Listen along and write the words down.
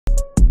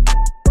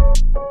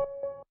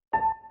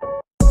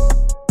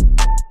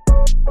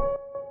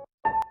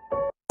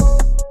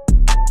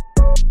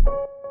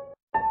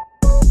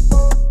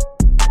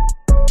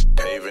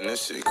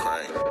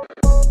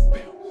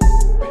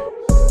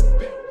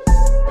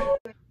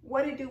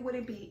What it do, what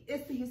it be?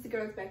 It's the Houston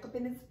Girls back up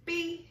in this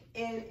B,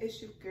 and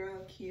it's your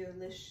girl Kia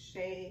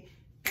Lachey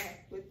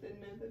back with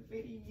another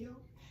video.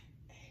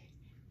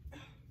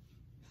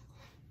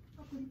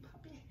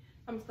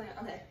 I'm just playing.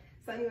 Okay,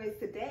 so anyways,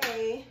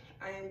 today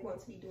I am going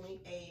to be doing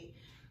a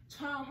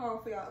try on haul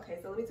for y'all. Okay,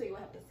 so let me tell you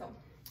what happened. So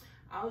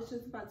I was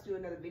just about to do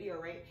another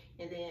video, right?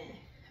 And then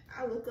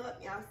I look up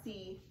and I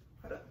see,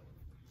 hold up.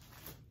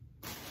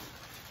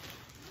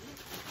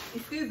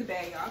 It's still the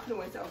bag, y'all. I couldn't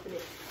wait to open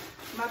it.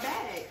 My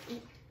bag.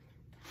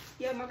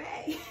 Yeah, my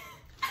bag.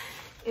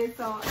 And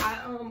so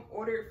I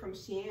ordered from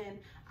Shein.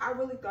 I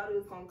really thought it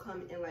was gonna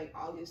come in like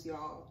August,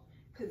 y'all,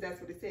 because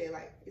that's what it said.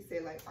 Like it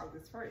said like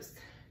August 1st.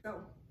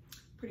 So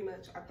pretty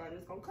much I thought it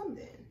was gonna come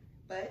then,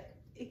 but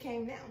it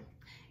came now.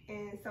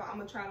 And so I'm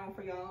gonna try it on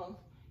for y'all.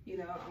 You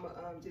know, I'm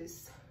gonna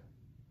just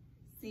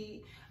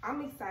see.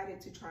 I'm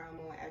excited to try them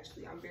on.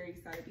 Actually, I'm very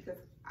excited because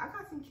I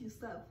got some cute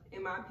stuff.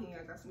 In my opinion,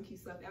 I got some cute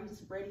stuff. I'm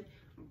just ready.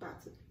 I'm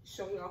about to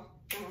show y'all.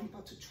 I'm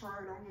about to try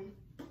it on.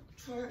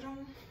 Try it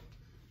on.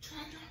 Try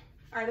it on.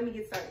 All right, let me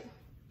get started.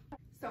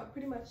 So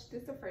pretty much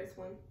this is the first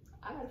one.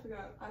 I gotta figure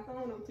out. I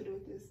don't know what to do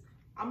with this.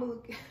 I'm gonna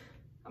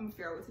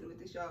figure out what to do with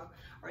this, y'all.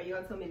 Or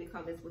y'all tell me in the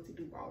comments what to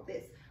do with all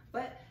this.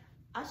 But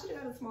I should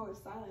have got a smaller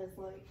size.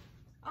 Like,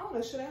 I don't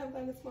know. Should I have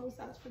gotten a smaller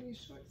size for these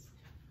shorts?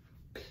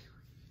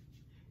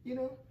 You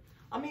know,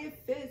 I mean, it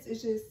fits.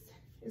 It's just,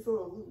 it's a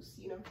little loose,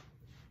 you know.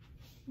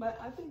 But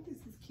I think this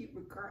is cute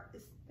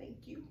regardless.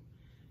 Thank you.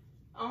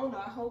 I don't know.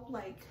 I hope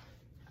like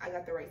I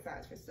got the right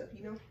size for stuff,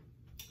 you know.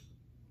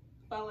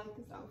 But I like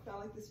this outfit. I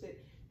like this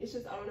fit. It's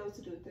just I don't know what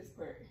to do with this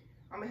part.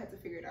 I'm gonna have to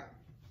figure it out.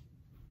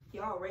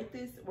 Y'all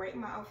rate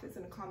my outfits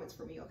in the comments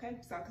for me, okay?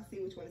 So I can see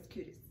which one is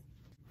cutest.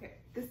 Okay,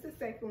 this is the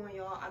second one,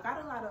 y'all. I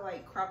got a lot of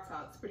like crop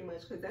tops pretty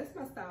much because that's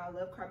my style. I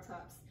love crop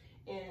tops.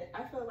 And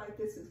I felt like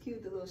this is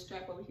cute, the little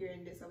strap over here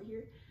and this over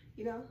here,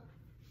 you know?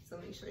 So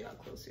let me show y'all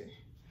closer.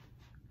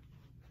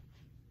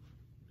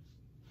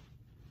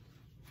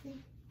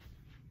 See?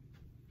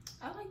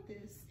 I like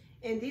this.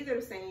 And these are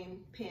the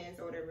same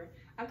pants or whatever.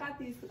 I got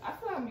these because I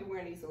feel like I'm gonna be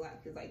wearing these a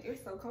lot because like they're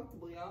so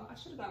comfortable, y'all. I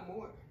should have got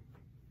more.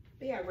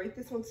 But yeah, rate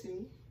this one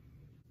too.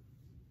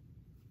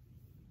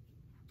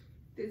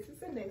 This is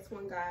the next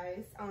one,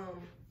 guys.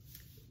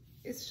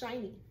 It's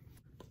shiny.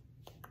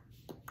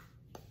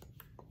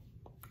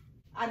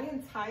 I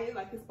didn't tie it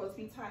like it's supposed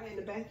to be tied in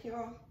the back,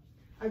 y'all.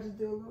 I just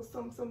did a little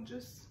something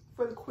just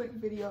for the quick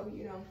video,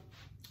 you know,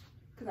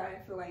 because I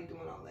didn't feel like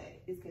doing all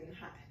that. It's getting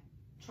hot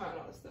trying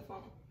all this stuff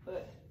on.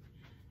 But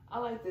I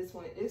like this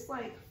one. It's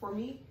like, for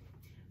me,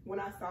 when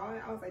I saw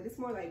it, I was like, this is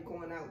more like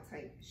going out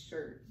type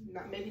shirt.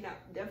 Definitely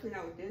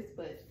not with this,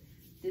 but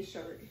this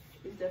shirt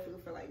is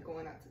definitely for like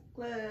going out to the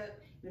club.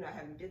 You know, I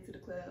haven't been to the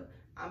club.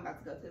 I'm about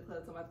to go to the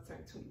club, so I'm about to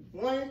turn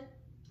 21. You know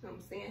what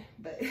I'm saying?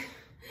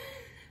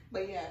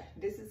 But yeah,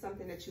 this is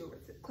something that you'll wear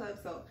to the club.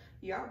 So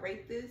y'all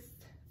rate this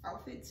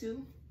outfit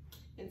too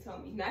and tell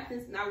me. Not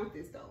with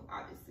this though,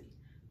 obviously,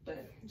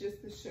 but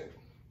just the shirt.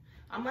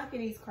 I'm liking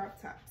these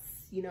crop tops,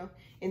 you know,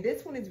 and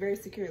this one is very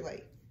secure.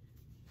 Like,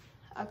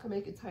 I can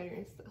make it tighter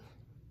and stuff.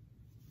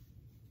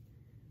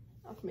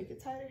 I can make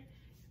it tighter.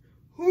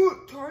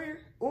 Ooh, tighter.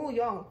 Oh,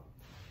 y'all.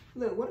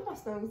 Look, what if my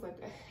stomach was like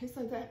that? It's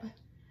like that.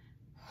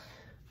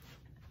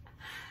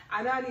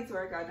 I know I need to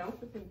work out.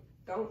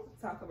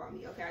 Don't talk about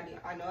me, okay?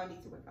 I know I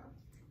need to work out.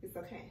 It's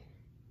okay.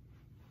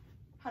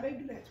 How they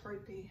do that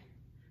twerk thing?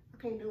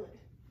 I can't do it.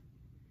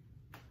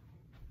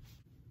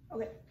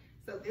 Okay,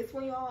 so this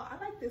one, y'all, I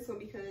like this one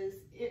because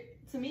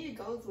to me it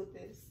goes with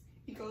this.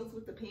 It goes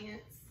with the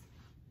pants.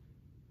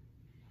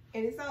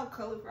 And it's all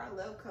colorful. I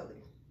love color.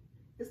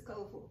 It's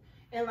colorful.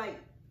 And like,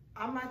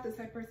 I'm not the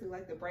type of person who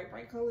like the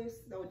bright colors.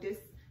 So this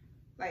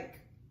like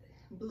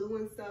blue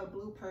and stuff,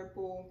 blue,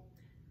 purple,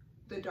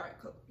 the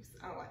dark colors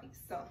I like.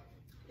 So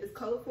it's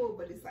colorful,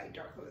 but it's like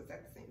dark colors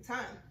at the same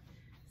time.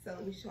 So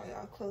let me show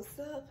y'all close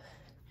up.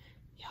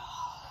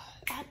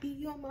 Y'all, I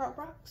be on my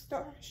rock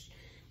stars.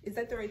 Is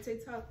that the right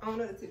TikTok? I don't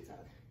know the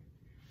TikTok.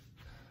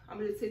 I'm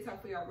gonna do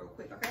TikTok for y'all real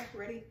quick, okay?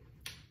 Ready?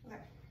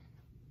 Okay.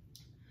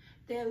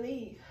 Then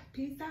leave.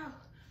 Peace out.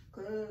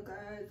 Club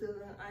guys,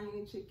 I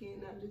ain't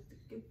chicken. I'm just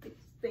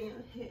stay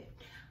ahead.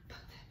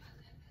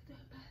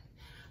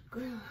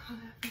 Girl,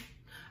 I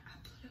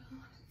put it on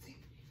the TV.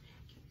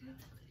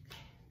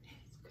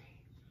 It's great.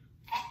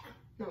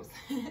 No,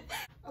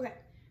 okay.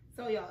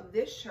 So y'all,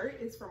 this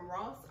shirt is from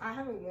Ross. I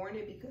haven't worn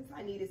it because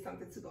I needed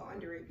something to go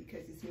under it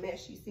because it's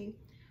mesh, you see.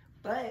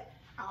 But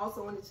I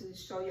also wanted to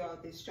show y'all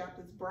this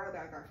strapless bra that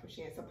I got from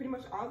Shein. So pretty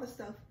much all the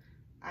stuff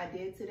I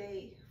did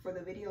today for the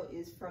video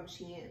is from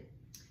Shein.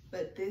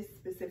 But this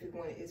specific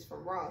one is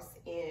from Ross.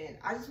 And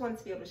I just wanted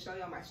to be able to show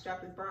y'all my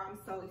strapless bra. I'm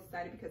so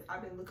excited because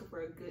I've been looking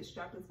for a good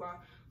strapless bra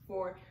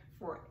for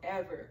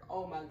forever.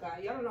 Oh my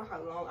God. Y'all don't know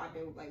how long I've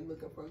been like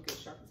looking for a good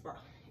strapless bra.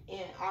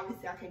 And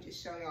obviously I can't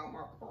just show y'all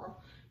my bra,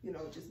 you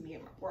know, just me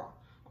and my bra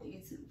on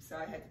YouTube. So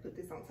I had to put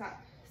this on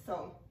top.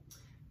 So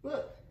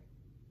look,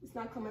 it's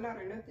not coming out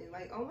or nothing.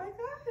 Like, oh my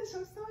gosh,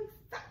 I'm so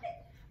excited.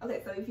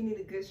 Okay, so if you need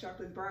a good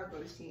strapless bra, go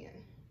to Shein.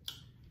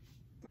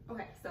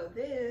 Okay, so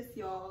this,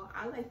 y'all,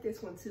 I like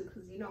this one too,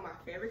 because you know my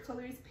favorite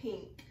color is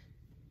pink.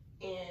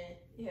 And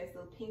it has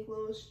a pink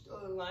little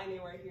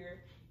lining right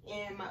here.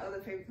 And my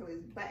other favorite color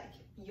is black.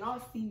 Y'all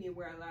see me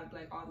wear a lot of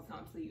black all the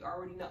time, so you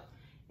already know.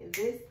 And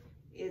this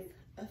is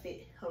a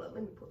fit. Hold up,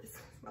 let me pull this.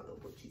 It's my little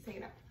book, she's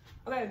hanging out.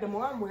 Okay, the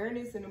more I'm wearing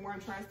this and the more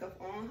I'm trying stuff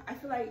on, I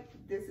feel like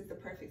this is the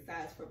perfect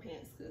size for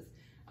pants, because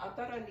I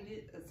thought I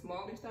needed a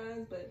smaller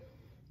size, but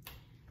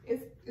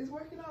it's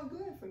working out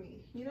good for me,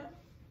 you know?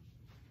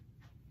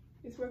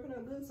 It's working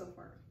out good so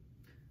far.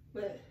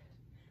 But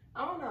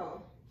I don't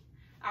know.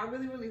 I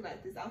really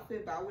like this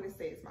outfit, but I wouldn't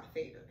say it's my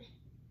favorite.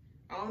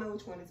 I don't know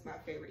which one is my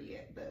favorite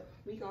yet, but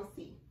we gonna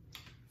see.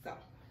 So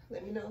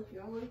let me know if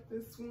y'all like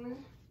this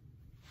one,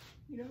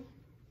 you know?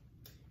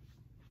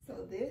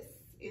 So this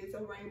is a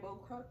rainbow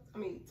crop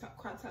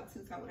top,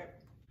 two top, whatever.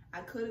 I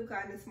could have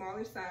gotten a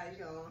smaller size,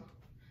 y'all.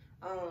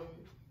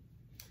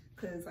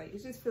 Cause like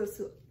it just feels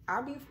too,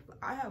 I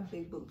have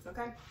big boobs,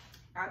 okay?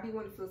 I be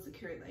wanting to feel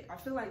secure. Like I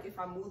feel like if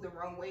I move the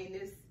wrong way in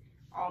this,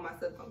 all my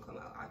stuff gonna come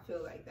out. I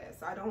feel like that,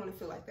 so I don't want to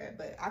feel like that.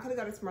 But I could have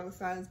got a smaller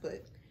size,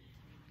 but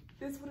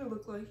this is what it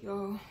look like,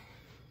 y'all.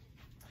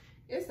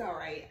 It's all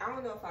right. I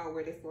don't know if I'll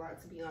wear this a lot,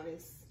 to be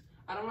honest.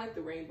 I don't like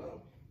the rainbow.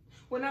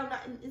 Well, no,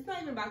 it's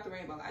not even about the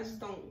rainbow. I just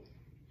don't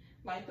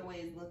like the way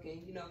it's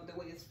looking, you know, the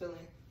way it's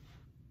feeling.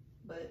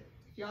 But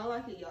if y'all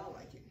like it, y'all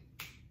like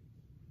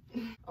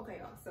it. Okay,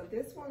 y'all, so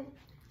this one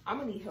I'm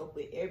gonna need help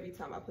with every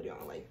time I put it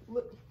on. Like,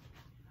 look,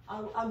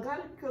 I got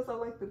it because I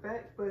like the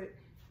back, but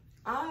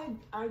I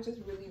just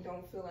really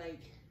don't feel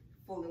like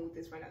fooling with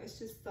this right now. It's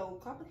just so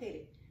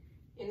complicated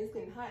and it's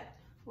getting hot.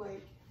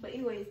 Like, but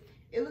anyways,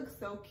 it looks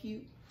so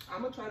cute.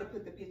 I'm gonna try to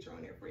put the picture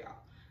on there for y'all,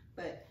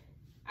 but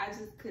I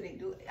just couldn't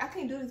do it. I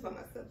can't do this by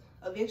myself.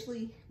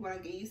 Eventually, when I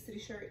get used to the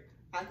shirt,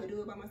 I could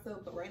do it by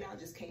myself, but right now I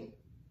just can't.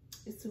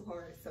 It's too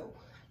hard, so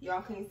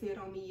y'all can't see it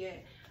on me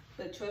yet,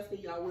 but trust me,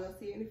 y'all will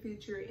see it in the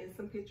future in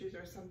some pictures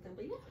or something.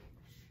 But yeah,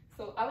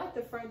 so I like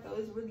the front though.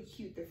 It's really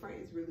cute. The front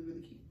is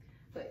really cute.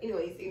 But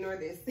anyways, ignore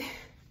this.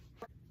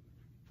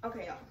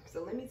 Okay, y'all,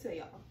 so let me tell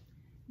y'all,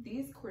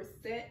 these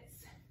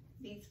corsets,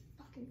 these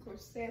fucking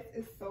corsets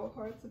is so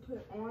hard to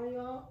put on,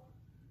 y'all.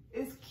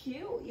 It's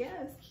cute,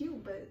 yeah, it's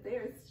cute, but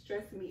they're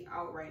stressing me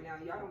out right now.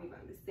 Y'all don't even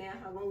understand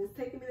how long it's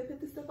taking me to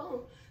put this stuff on.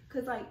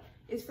 Cause like,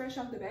 it's fresh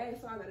off the bag,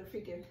 so I gotta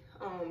freaking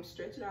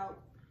stretch it out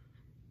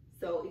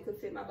so it could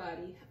fit my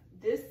body.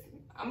 This,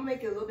 I'm gonna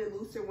make it a little bit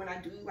looser when I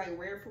do like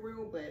wear it for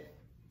real, but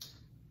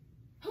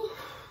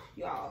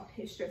y'all,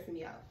 it's stressing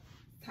me out,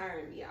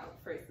 tiring me out,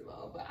 first of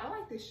all. But I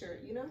like this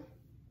shirt, you know?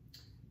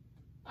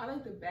 I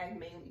like the back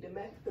mainly.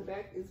 The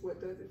back is what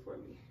does it for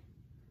me,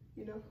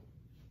 you know?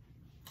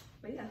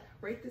 But yeah,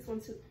 rate this one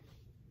too.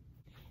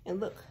 And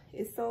look,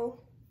 it's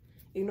so,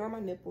 ignore my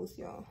nipples,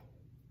 y'all.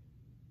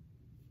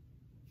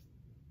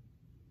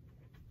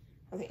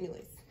 Okay,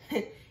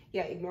 anyways.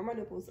 Yeah, ignore my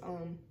nipples.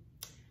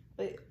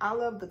 But I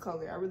love the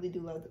color. I really do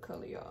love the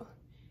color, y'all.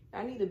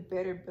 I need a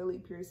better belly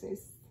piercing.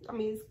 I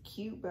mean, it's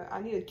cute, but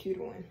I need a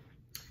cuter one.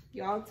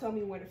 Y'all tell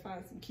me where to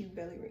find some cute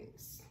belly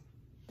rings.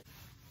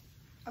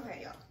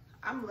 Okay, y'all.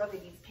 I'm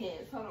loving these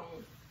pants. Hold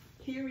on.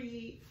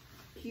 Period.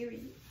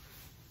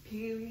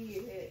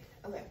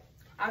 Okay.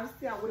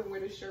 Obviously, I wouldn't wear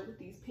this shirt with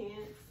these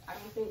pants. I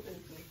don't think, let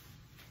me see.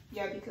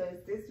 Yeah, because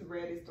this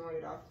red is throwing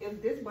it off.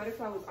 If this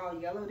butterfly was all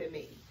yellow, then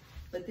maybe.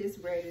 But this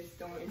red is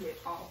throwing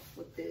it off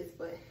with this.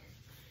 But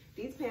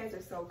these pants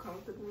are so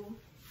comfortable.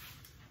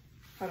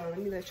 Hold on, let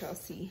me let y'all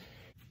see.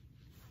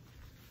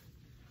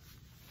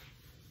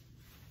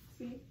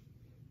 See?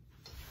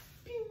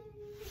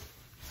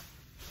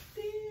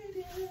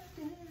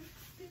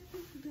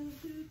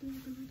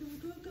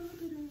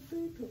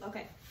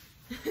 Okay.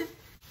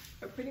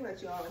 But pretty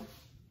much, y'all,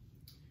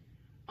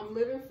 I'm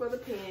living for the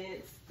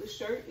pants. The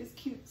shirt is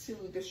cute too.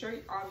 The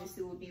shirt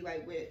obviously would be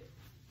like with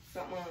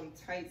some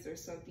tights or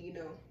something, you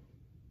know.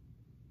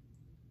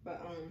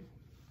 But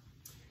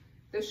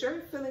the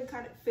shirt feeling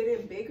kind of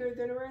fitting bigger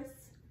than the rest,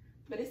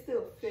 but it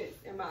still fits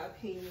in my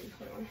opinion.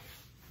 Hold on.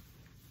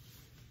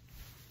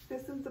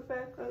 This is the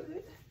back of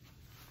it.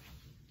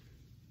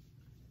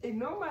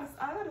 Ignore my,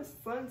 I got a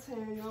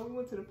suntan, y'all. We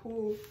went to the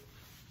pool.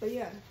 But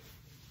yeah,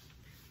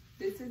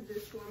 this is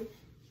this one.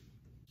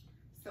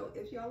 So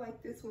if y'all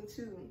like this one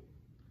too,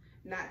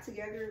 not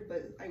together,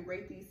 but I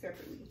rate these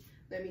separately,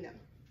 let me know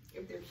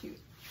if they're cute.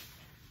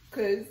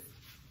 Cause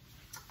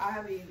I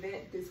have an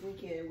event this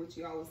weekend, which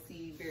y'all will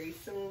see very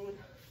soon.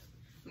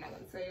 I'm not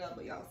gonna tell y'all,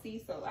 but y'all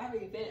see. So I have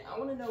an event. I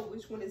wanna know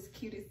which one is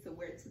cutest to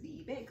wear to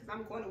the event, cause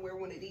I'm going to wear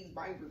one of these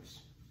bangers.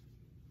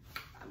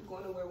 I'm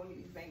going to wear one of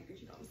these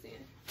bangers, you know what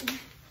I'm saying?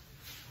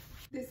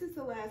 This is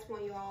the last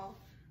one, y'all.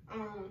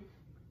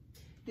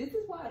 This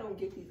is why I don't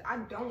get these. I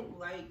don't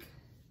like,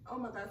 oh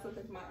my God,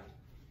 something's in my eye.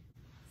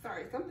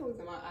 Sorry, something was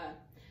in my eye.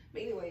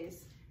 But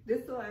anyways,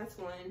 this is the last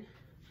one.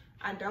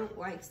 I don't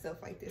like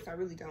stuff like this. I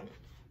really don't.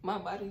 My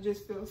body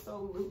just feels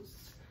so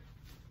loose.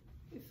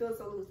 It feels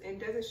so loose and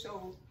doesn't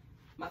show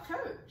my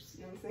curves,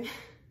 you know what I'm saying?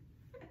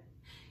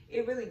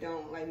 It really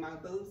don't. Like, my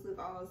boobs look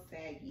all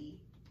saggy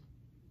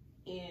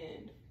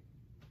and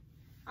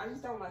I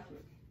just don't like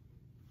it.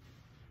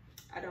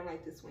 I don't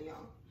like this one,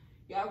 y'all.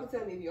 Y'all can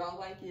tell me if y'all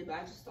like it, but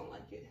I just don't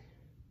like it.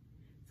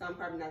 So I'm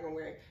probably not gonna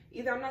wear it.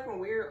 Either I'm not gonna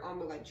wear it or I'm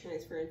gonna like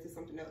transfer it into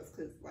something else,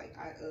 because like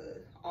I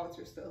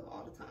alter stuff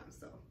all the time.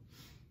 So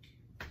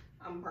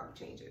I'm gonna probably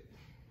change it.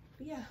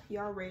 But yeah,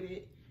 y'all rated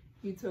it.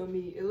 You told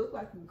me it looked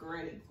like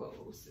granny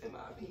clothes, in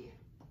my opinion.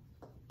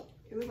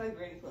 It looked like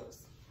granny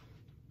clothes.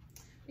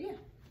 But yeah.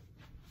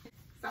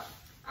 So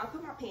I'll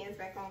put my pants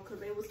back on because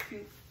they was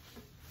cute.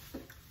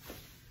 Look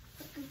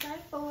at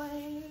that boy.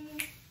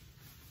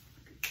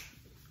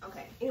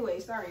 Okay, anyway,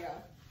 sorry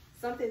y'all.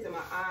 Something's in my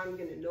eye, I'm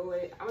getting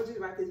annoyed. I'm gonna just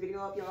wrap this video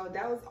up, y'all.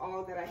 That was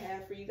all that I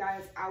had for you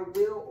guys. I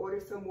will order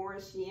some more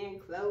Shein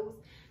clothes,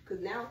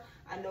 because now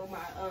I know my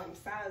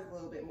size a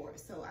little bit more.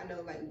 So I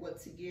know like what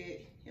to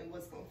get and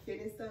what's gonna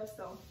fit and stuff.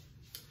 So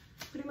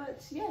pretty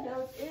much, yeah, that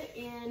was it.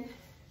 And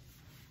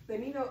let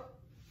me know.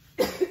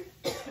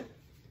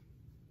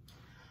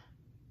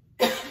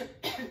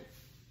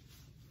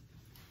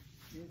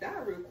 Die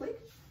real quick.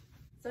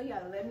 So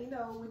yeah, let me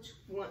know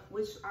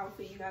which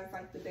outfit you guys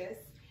like the best,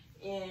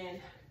 and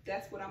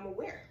that's what I'm gonna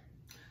wear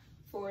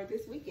for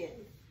this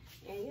weekend.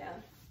 And yeah,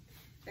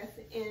 that's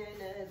the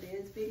end of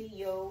this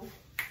video.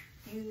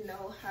 You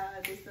know how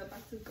this is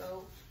about to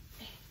go.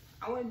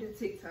 I want to do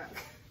TikTok.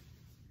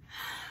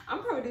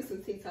 I'm probably do some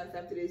TikToks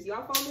after this.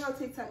 Y'all follow me on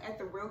TikTok at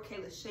the real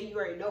Kayla Shay. You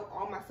already know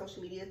all my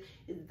social media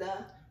is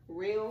the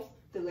real,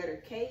 the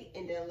letter K,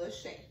 and then Lil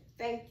Shay.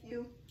 Thank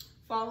you.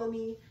 Follow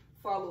me.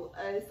 Follow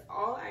us.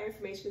 All our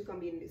information is going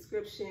to be in the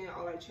description.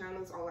 All our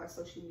channels, all our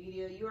social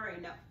media. You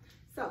already know.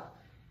 So,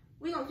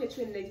 we're going to catch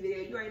you in the next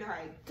video. You already know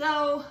how it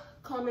go.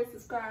 Comment,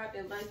 subscribe,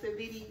 and like the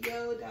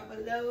video down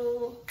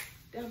below.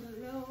 Down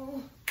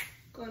below.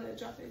 Gonna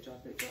drop it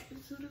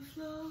to the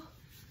floor.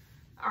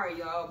 Alright,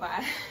 y'all.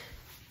 Bye.